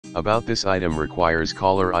About this item requires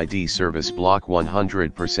caller ID service block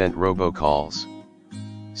 100% robocalls.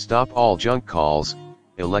 Stop all junk calls,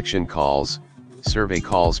 election calls, survey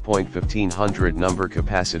calls. 1500 number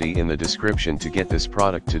capacity in the description to get this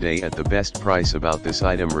product today at the best price. About this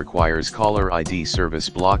item requires caller ID service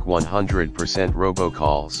block 100%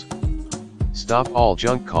 robocalls. Stop all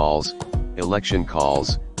junk calls, election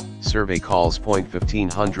calls, survey calls.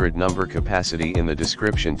 1500 number capacity in the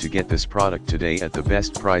description to get this product today at the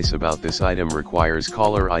best price. About this item requires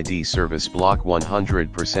caller ID service block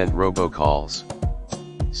 100% robocalls.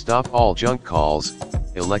 Stop all junk calls,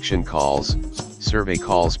 election calls, survey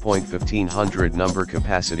calls. 1500 number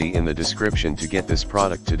capacity in the description to get this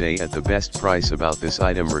product today at the best price. About this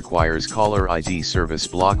item requires caller ID service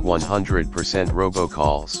block 100%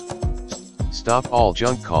 robocalls. Stop all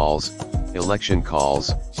junk calls, election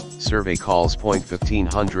calls, survey calls.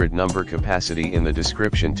 1500 number capacity in the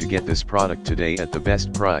description to get this product today at the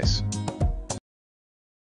best price.